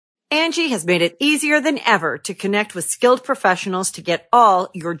Angie has made it easier than ever to connect with skilled professionals to get all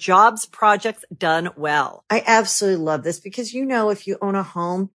your jobs projects done well. I absolutely love this because, if you own a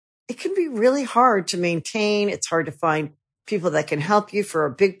home, it can be really hard to maintain. It's hard to find people that can help you for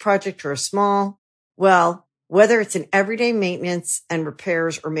a big project or a small. Well, whether it's in everyday maintenance and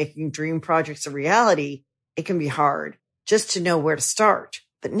repairs or making dream projects a reality, it can be hard just to know where to start.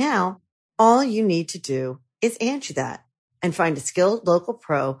 But now all you need to do is Angie that and find a skilled local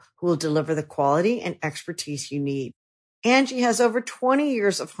pro who will deliver the quality and expertise you need. Angie has over 20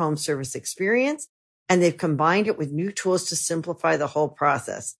 years of home service experience, and they've combined it with new tools to simplify the whole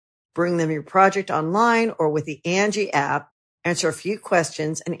process. Bring them your project online or with the Angie app, answer a few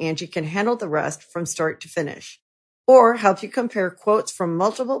questions, and Angie can handle the rest from start to finish. Or help you compare quotes from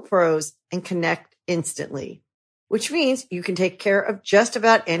multiple pros and connect instantly, which means you can take care of just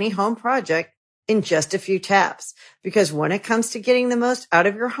about any home project in just a few taps. Because when it comes to getting the most out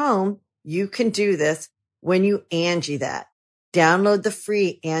of your home, you can do this when you Angie that. Download the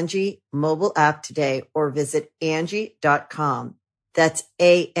free Angie mobile app today or visit Angie.com. That's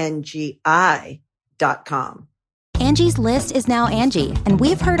ANGI.com. Angie's List is now Angie, and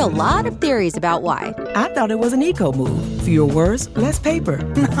we've heard a lot of theories about why. I thought it was an eco move. Fewer words, less paper.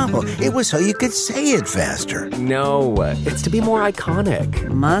 No, it was so you could say it faster. No, it's to be more iconic.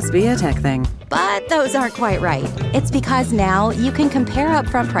 Must be a tech thing. But those aren't quite right. It's because now you can compare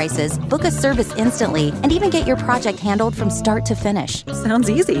upfront prices, book a service instantly, and even get your project handled from start to finish. Sounds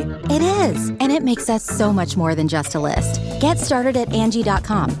easy. It is, and it makes us so much more than just a list. Get started at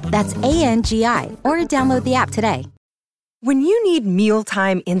Angie.com. That's ANGI, or download the app today. When you need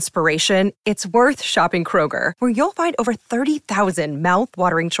mealtime inspiration, it's worth shopping Kroger, where you'll find over 30,000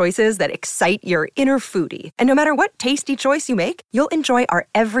 mouth-watering choices that excite your inner foodie. And no matter what tasty choice you make, you'll enjoy our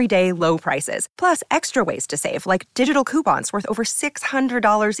everyday low prices, plus extra ways to save, like digital coupons worth over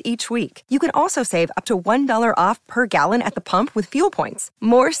 $600 each week. You can also save up to $1 off per gallon at the pump with fuel points.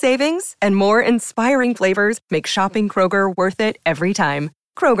 More savings and more inspiring flavors make shopping Kroger worth it every time.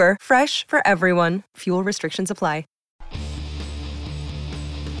 Kroger, fresh for everyone. Fuel restrictions apply.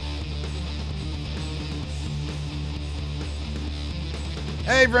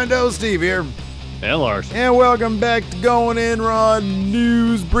 Hey, friendo, Steve here. And Lars. And welcome back to Going In Raw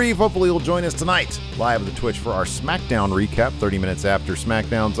News Brief. Hopefully you'll join us tonight live at the Twitch for our SmackDown recap, 30 minutes after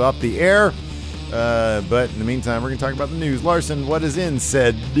SmackDown's off the air. But in the meantime, we're going to talk about the news. Larson, what is in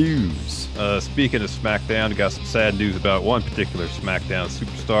said news? Speaking of SmackDown, got some sad news about one particular SmackDown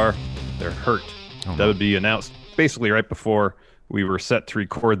superstar. They're hurt. That would be announced basically right before we were set to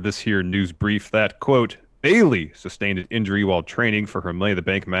record this here news brief. That, quote, Bayley sustained an injury while training for her Money in the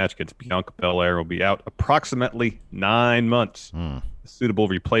Bank match against Bianca Belair, will be out approximately 9 months. A suitable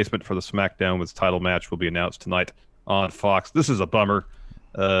replacement for the SmackDown Women's title match will be announced tonight on Fox. This is a bummer.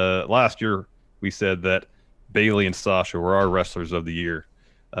 Last year, we said that Bayley and Sasha were our wrestlers of the year.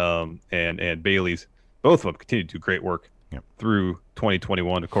 And Bayley's, both of them continue to do great work through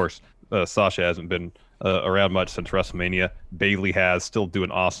 2021. Of course, Sasha hasn't been around much since WrestleMania. Bayley has, still doing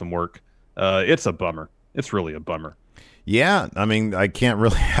awesome work. It's a bummer. It's really a bummer. Yeah, I mean, I can't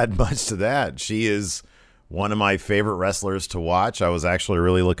really add much to that. She is one of my favorite wrestlers to watch. I was actually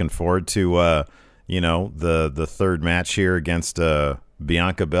really looking forward to, the third match here against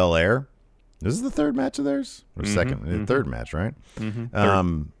Bianca Belair. This is the third match of theirs? Or second? The third match, right?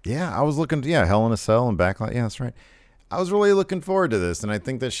 Yeah, I was looking, Hell in a Cell and Backlash. Yeah, that's right. I was really looking forward to this, and I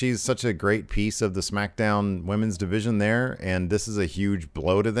think that she's such a great piece of the SmackDown women's division there, and this is a huge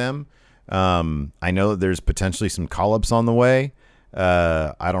blow to them. I know that there's potentially some call-ups on the way.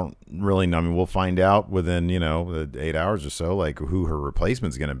 I don't really know. I mean, we'll find out within, 8 hours or so, like who her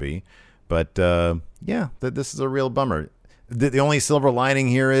replacement's going to be. But, this is a real bummer. The only silver lining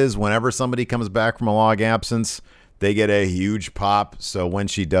here is whenever somebody comes back from a long absence, they get a huge pop. So when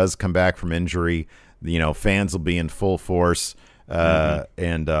she does come back from injury, fans will be in full force.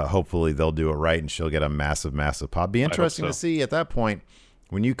 And hopefully they'll do it right and she'll get a massive, massive pop. Be interesting to see at that point.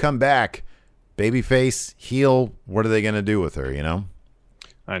 When you come back, babyface, heel, what are they going to do with her,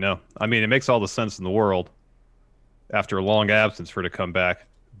 I know. I mean, it makes all the sense in the world after a long absence for her to come back,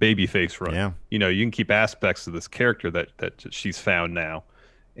 babyface run. Yeah. You can keep aspects of this character that she's found now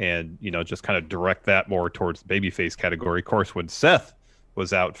and, just kind of direct that more towards the babyface category. Of course, when Seth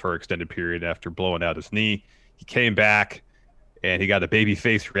was out for an extended period after blowing out his knee, he came back and he got a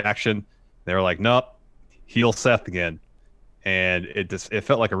babyface reaction. They were like, nope, heel Seth again. And it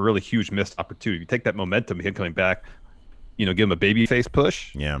felt like a really huge missed opportunity. You take that momentum, him coming back, give him a babyface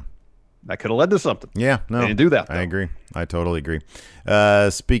push. Yeah. That could have led to something. Yeah, no. They didn't do that, though. I agree. I totally agree.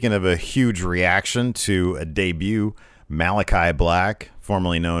 Speaking of a huge reaction to a debut, Malachi Black,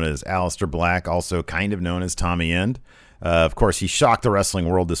 formerly known as Aleister Black, also kind of known as Tommy End. Of course, he shocked the wrestling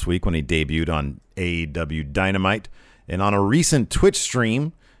world this week when he debuted on AEW Dynamite. And on a recent Twitch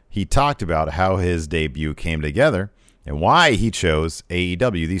stream, he talked about how his debut came together and why he chose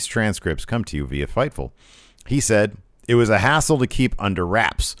AEW. These transcripts come to you via Fightful. He said, "It was a hassle to keep under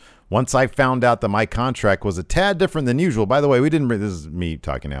wraps. Once I found out that my contract was a tad different than usual." By the way, this is me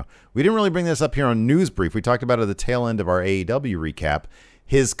talking now. We didn't really bring this up here on News Brief. We talked about it at the tail end of our AEW recap.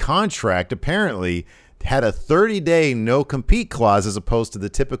 His contract apparently had a 30-day no-compete clause as opposed to the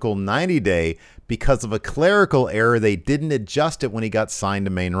typical 90-day because of a clerical error. They didn't adjust it when he got signed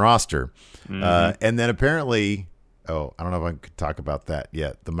to main roster. And then apparently, I don't know if I could talk about that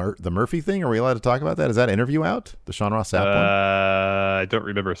yet. The Murphy thing, are we allowed to talk about that? Is that interview out? The Sean Ross Sapp one? I don't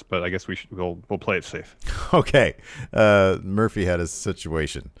remember, but I guess we'll play it safe. Okay. Murphy had a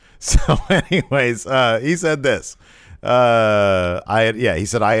situation. So anyways, he said this. He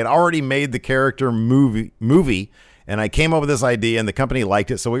said, "I had already made the character movie, and I came up with this idea, and the company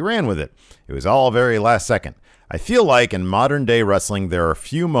liked it, so we ran with it. It was all very last second. I feel like in modern day wrestling, there are a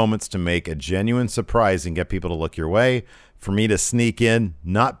few moments to make a genuine surprise and get people to look your way. For me to sneak in,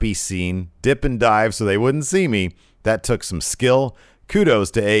 not be seen, dip and dive so they wouldn't see me, that took some skill. Kudos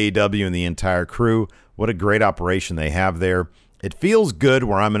to AEW and the entire crew. What a great operation they have there. It feels good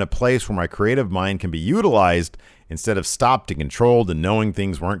where I'm in a place where my creative mind can be utilized instead of stopped and controlled and knowing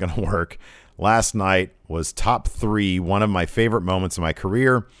things weren't going to work. Last night was top 3, one of my favorite moments in my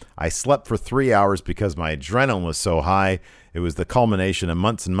career. I slept for 3 hours because my adrenaline was so high. It was the culmination of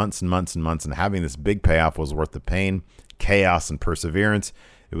months and months and months and months, and having this big payoff was worth the pain, chaos, and perseverance.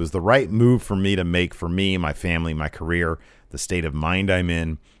 It was the right move for me to make for me, my family, my career, the state of mind I'm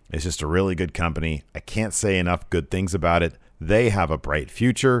in. It's just a really good company. I can't say enough good things about it. They have a bright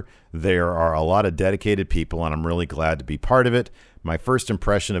future. There are a lot of dedicated people, and I'm really glad to be part of it. My first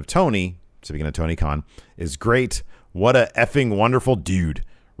impression of Tony," speaking of Tony Khan, "is great. What a effing wonderful dude.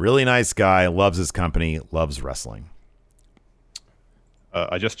 Really nice guy, loves his company, loves wrestling."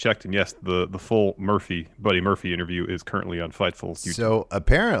 I just checked, and yes, the full Buddy Murphy interview is currently on Fightful's YouTube. So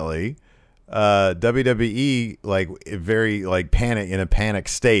apparently, WWE, in a panic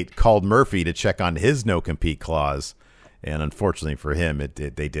state, called Murphy to check on his no compete clause. And unfortunately for him,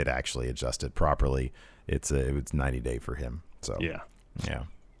 they did actually adjust it properly. It was 90-day for him. So yeah.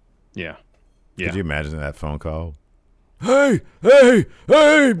 Could you imagine that phone call? Hey,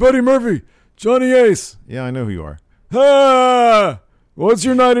 Buddy Murphy, Johnny Ace. Yeah, I know who you are. What's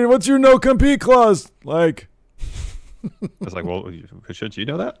your no compete clause like? It's like, well, shouldn't you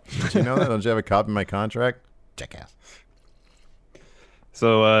know that? Did you know that? Don't you have a copy of my contract? Jackass.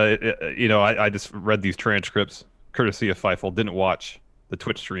 So, I just read these transcripts, courtesy of Fightful. Didn't watch the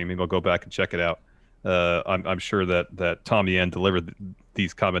Twitch stream. Maybe I'll go back and check it out. I'm sure that Tommy N delivered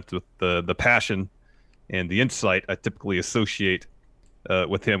these comments with the passion and the insight I typically associate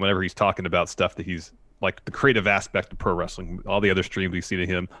with him whenever he's talking about stuff that he's like the creative aspect of pro wrestling. All the other streams we've seen of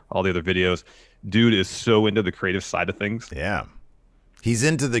him, all the other videos, dude is so into the creative side of things. Yeah. He's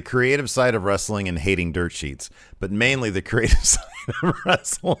into the creative side of wrestling and hating dirt sheets, but mainly the creative side of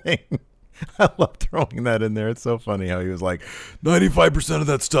wrestling. I love throwing that in there. It's so funny how he was like, 95% of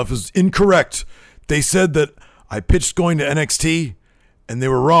that stuff is incorrect. They said that I pitched going to NXT, and they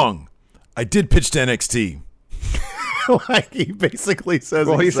were wrong. I did pitch to NXT. Like he basically says.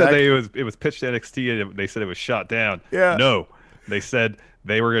 Well, he said it was pitched to NXT, and they said it was shot down. Yeah. No, they said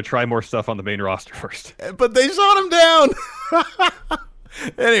they were going to try more stuff on the main roster first. But they shot him down.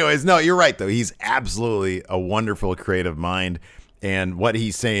 Anyways, no, you're right, though. He's absolutely a wonderful creative mind. And what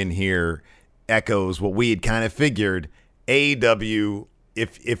he's saying here echoes what we had kind of figured. AEW,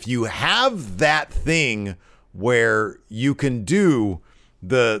 if you have that thing where you can do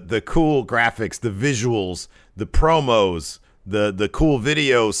the cool graphics, the visuals, the promos, the cool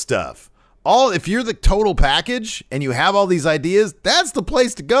video stuff, if you're the total package and you have all these ideas, that's the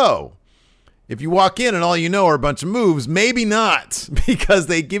place to go. If you walk in and all you know are a bunch of moves, maybe not, because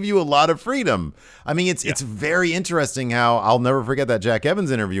they give you a lot of freedom. I mean, it's very interesting how I'll never forget that Jack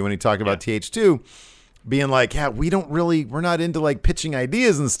Evans interview when he talked about TH2 being like, yeah, we're not into like pitching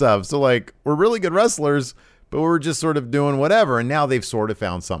ideas and stuff. So like, we're really good wrestlers, but we're just sort of doing whatever. And now they've sort of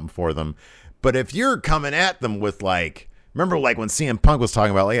found something for them. But if you're coming at them with like, remember like when CM Punk was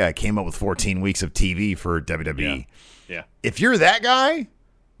talking about, like, yeah, I came up with 14 weeks of TV for WWE. Yeah. If you're that guy,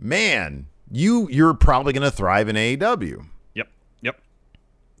 man, you're probably going to thrive in AEW. Yep.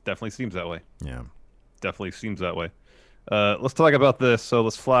 Definitely seems that way. Yeah. Definitely seems that way. Let's talk about this. So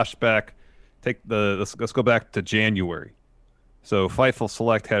let's flash back. Let's go back to January. So Fightful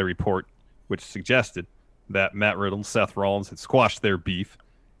Select had a report which suggested that Matt Riddle and Seth Rollins had squashed their beef,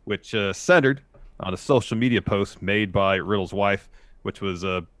 which centered on a social media post made by Riddle's wife, which was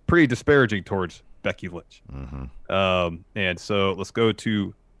pretty disparaging towards Becky Lynch. And so let's go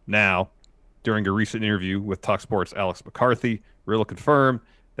to now. During a recent interview with TalkSport's Alex McCarthy, Riddle confirmed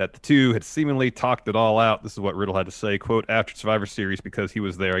that the two had seemingly talked it all out. This is what Riddle had to say, quote, after Survivor Series, because he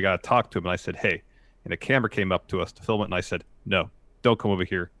was there, I got to talk to him. And I said, hey, and a camera came up to us to film it. And I said, no, don't come over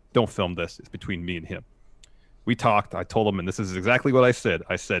here. Don't film this. It's between me and him. We talked. I told him, and this is exactly what I said.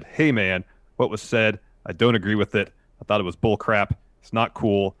 I said, hey, man, what was said, I don't agree with it. I thought it was bull crap. It's not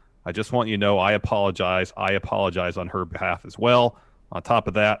cool. I just want you to know I apologize. I apologize on her behalf as well. On top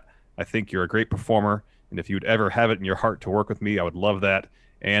of that, I think you're a great performer, and if you'd ever have it in your heart to work with me, I would love that.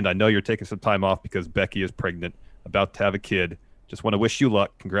 And I know you're taking some time off because Becky is pregnant, about to have a kid. Just want to wish you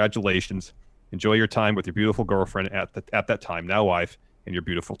luck. Congratulations. Enjoy your time with your beautiful girlfriend at that time, now wife, and your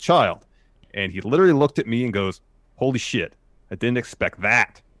beautiful child. And he literally looked at me and goes, holy shit, I didn't expect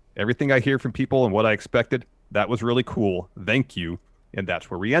that. Everything I hear from people and what I expected, that was really cool. Thank you. And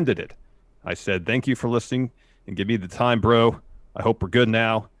that's where we ended it. I said, thank you for listening and give me the time, bro. I hope we're good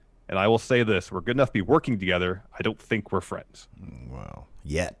now. And I will say this, we're good enough to be working together. I don't think we're friends. Well,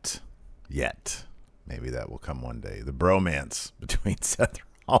 yet. Maybe that will come one day. The bromance between Seth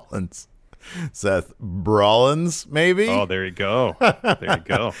Rollins. Seth Rollins, maybe? Oh, there you go. There you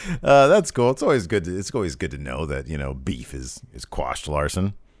go. That's cool. It's always good to know that, beef is quashed,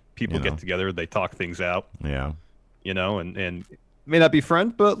 Larson. People get together, they talk things out. Yeah. And may not be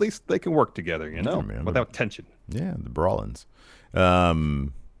friends, but at least they can work together, without tension. Yeah, the Brawlins.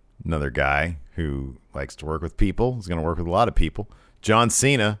 Another guy who likes to work with people. He's going to work with a lot of people. John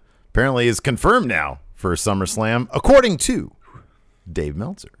Cena apparently is confirmed now for SummerSlam, according to Dave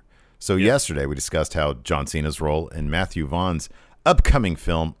Meltzer. So yesterday we discussed how John Cena's role in Matthew Vaughn's upcoming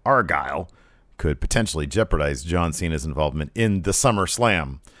film, Argyle, could potentially jeopardize John Cena's involvement in the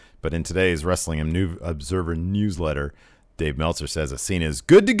SummerSlam. But in today's Wrestling Observer newsletter, Dave Meltzer says that Cena is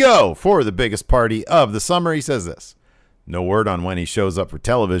good to go for the biggest party of the summer. He says this. No word on when he shows up for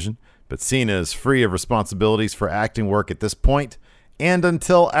television, but Cena is free of responsibilities for acting work at this point and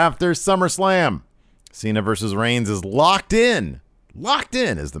until after SummerSlam. Cena versus Reigns is locked in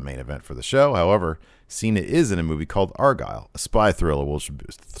as the main event for the show. However, Cena is in a movie called Argyle, a spy thriller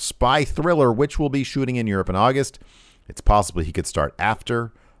which will be shooting in Europe in August. It's possible he could start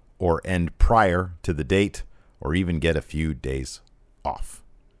after or end prior to the date or even get a few days off.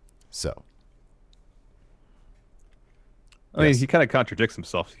 So, I mean, he kind of contradicts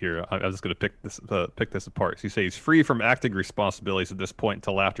himself here. I'm just going to pick this apart. So you say he's free from acting responsibilities at this point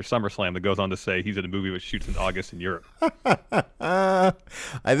until after SummerSlam. That goes on to say he's in a movie which shoots in August in Europe. I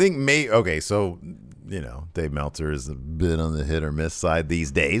think so, Dave Meltzer is a bit on the hit or miss side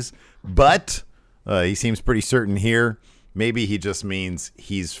these days, but he seems pretty certain here. Maybe he just means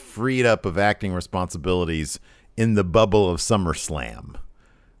he's freed up of acting responsibilities in the bubble of SummerSlam.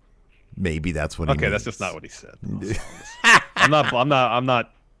 Maybe that's what he means. Okay, that's just not what he said. I'm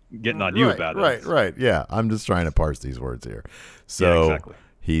not getting on you about it. Right. Yeah, I'm just trying to parse these words here. So exactly.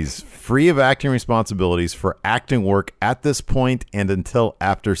 He's free of acting responsibilities for acting work at this point and until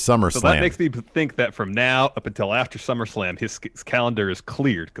after SummerSlam. So that makes me think that from now up until after SummerSlam, his calendar is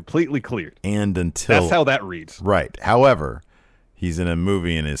cleared, completely cleared. And until... That's how that reads. Right. However, he's in a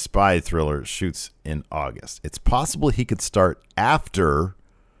movie and his spy thriller shoots in August. It's possible he could start after...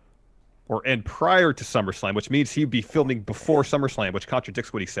 or end prior to SummerSlam, which means he'd be filming before SummerSlam, which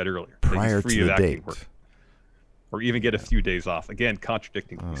contradicts what he said earlier. Prior to the date. Or even get a few days off. Again,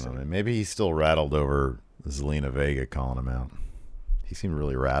 contradicting what he said. Maybe he's still rattled over Zelina Vega calling him out. He seemed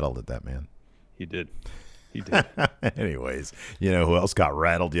really rattled at that, man. He did. Anyways, you know who else got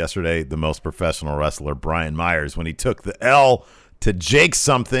rattled yesterday? The most professional wrestler, Brian Myers, when he took the L to Jake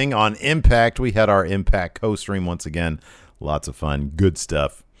something on Impact. We had our Impact co-stream once again. Lots of fun. Good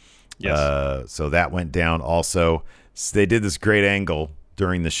stuff. Yes. So that went down also. So they did this great angle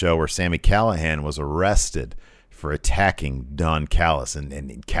during the show where Sami Callihan was arrested for attacking Don Callis,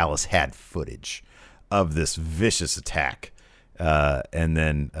 and Callis had footage of this vicious attack. And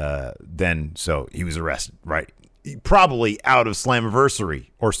then so he was arrested, right? Probably out of Slammiversary,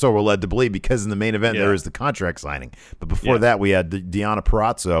 or so we're led to believe, because in the main event there is the contract signing. But before that, we had Deonna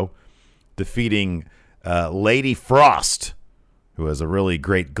Purrazzo defeating Lady Frost, who has a really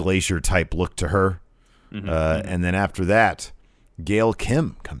great glacier-type look to her. And then after that, Gail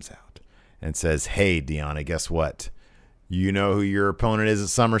Kim comes out and says, hey, Deonna, guess what? You know who your opponent is at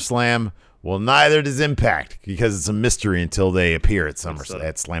SummerSlam? Well, neither does Impact, because it's a mystery until they appear at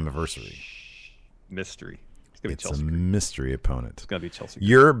Slammiversary. Mystery. It's a mystery opponent. It's going to be Chelsea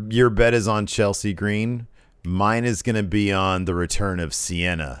Green. Your bet is on Chelsea Green Mine is going to be on the return of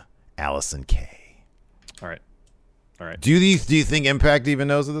Sienna, Allison Kay. All right. Do you think Impact even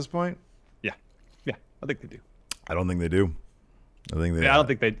knows at this point? Yeah, I think they do. I don't think they do. I don't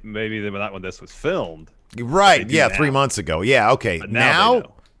think they. Maybe not when this was filmed. Right. Yeah, 3 months ago. Yeah. Okay. But now they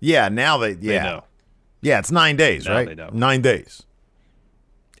know. Yeah. Now they. They know. Yeah. It's 9 days, now right? They know. 9 days.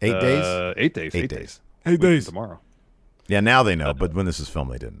 8 days. 8 days. 8 days. 8 days tomorrow. Yeah. Now they know, but when this is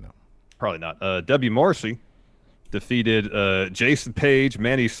filmed, they didn't know. Probably not. W. Morrissey defeated Jason Page,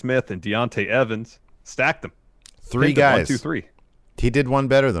 Manny Smith, and Deontay Evans. Stacked them. 3 guys. 1, 2, 3. He did one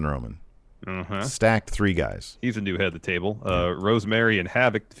better than Roman. Uh-huh. Stacked 3 guys. He's a new head of the table. Rosemary and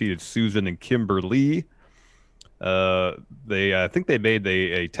Havoc defeated Susan and Kimberly. I think they made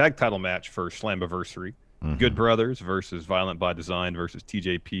a tag title match for Slammiversary. Mm-hmm. Good Brothers versus Violent by Design versus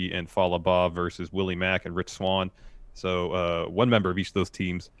TJP and Fallah Bahh versus Willie Mack and Rich Swann. So one member of each of those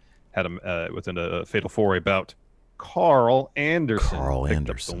teams had was in a fatal 4-way bout. Carl Anderson picked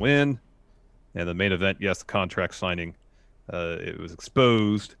up the win. And the main event, yes, the contract signing. It was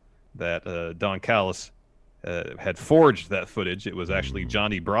exposed that Don Callis had forged that footage. It was actually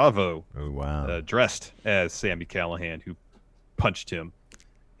Johnny Bravo dressed as Sami Callihan who punched him.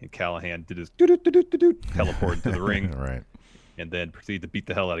 And Callihan did his teleport to the ring. Right. And then proceeded to beat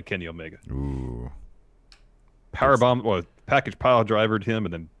the hell out of Kenny Omega. Ooh. Package pile drivered him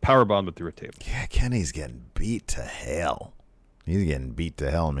and then powerbombed him through a table. Yeah, Kenny's getting beat to hell. He's getting beat to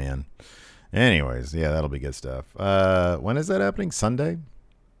hell, man. Anyways, yeah, that'll be good stuff. When is that happening? Sunday?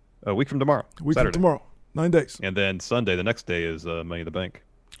 A week from tomorrow. From tomorrow. 9 days. And then Sunday, the next day, is Money in the Bank.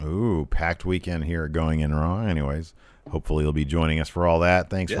 Ooh, packed weekend here at Going In Raw. Anyways, hopefully you'll be joining us for all that.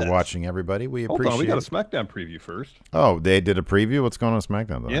 Thanks for watching, everybody. We appreciate it. We got a SmackDown preview first. Oh, they did a preview? What's going on with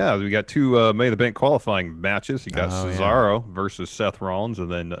SmackDown, though? Yeah, we got 2 Money in the Bank qualifying matches. You got Cesaro versus Seth Rollins, and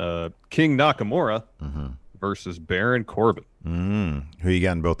then King Nakamura versus Baron Corbin. Who you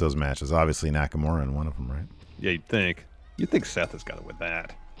got in both those matches? Obviously Nakamura in one of them, right? Yeah, you'd think. You'd think Seth has got to win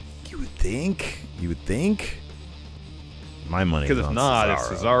that. You would think? My money because is on if not,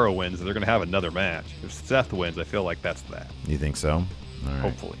 Cesaro. if Cesaro wins, they're going to have another match. If Seth wins, I feel like that's that. You think so? All right.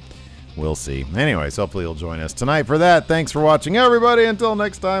 Hopefully. We'll see. Anyways, hopefully you'll join us tonight for that. Thanks for watching, everybody. Until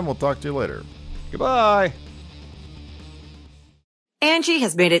next time, we'll talk to you later. Goodbye. Angie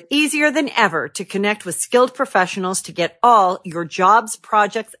has made it easier than ever to connect with skilled professionals to get all your jobs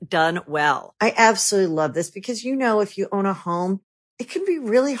projects done well. I absolutely love this because, if you own a home, it can be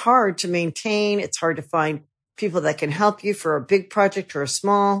really hard to maintain. It's hard to find people that can help you for a big project or a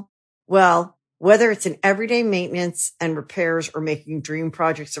small. Well, whether it's in everyday maintenance and repairs or making dream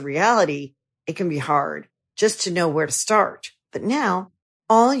projects a reality, it can be hard just to know where to start. But now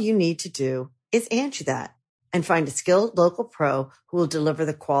all you need to do is Angie that and find a skilled local pro who will deliver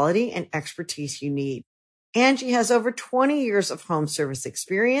the quality and expertise you need. Angie has over 20 years of home service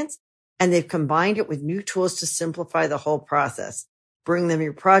experience, and they've combined it with new tools to simplify the whole process. Bring them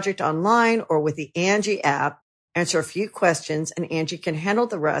your project online or with the Angie app, answer a few questions, and Angie can handle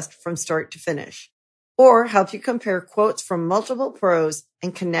the rest from start to finish. Or help you compare quotes from multiple pros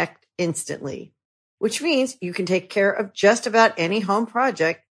and connect instantly, which means you can take care of just about any home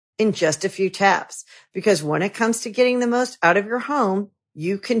project in just a few taps. Because when it comes to getting the most out of your home,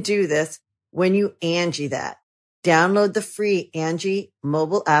 you can do this when you Angie that. Download the free Angie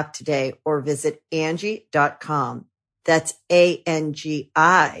mobile app today or visit Angie.com. That's ANGI.com.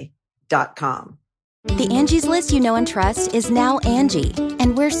 The Angie's List you know and trust is now Angie,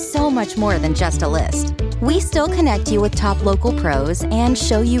 and we're so much more than just a list. We still connect you with top local pros and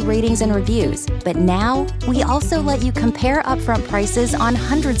show you ratings and reviews, but now we also let you compare upfront prices on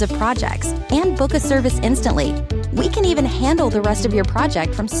hundreds of projects and book a service instantly. We can even handle the rest of your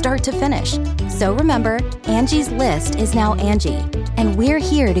project from start to finish. So remember, Angie's List is now Angie, and we're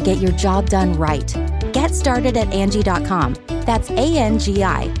here to get your job done right. Get started at Angie.com. That's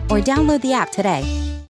ANGI, or download the app today.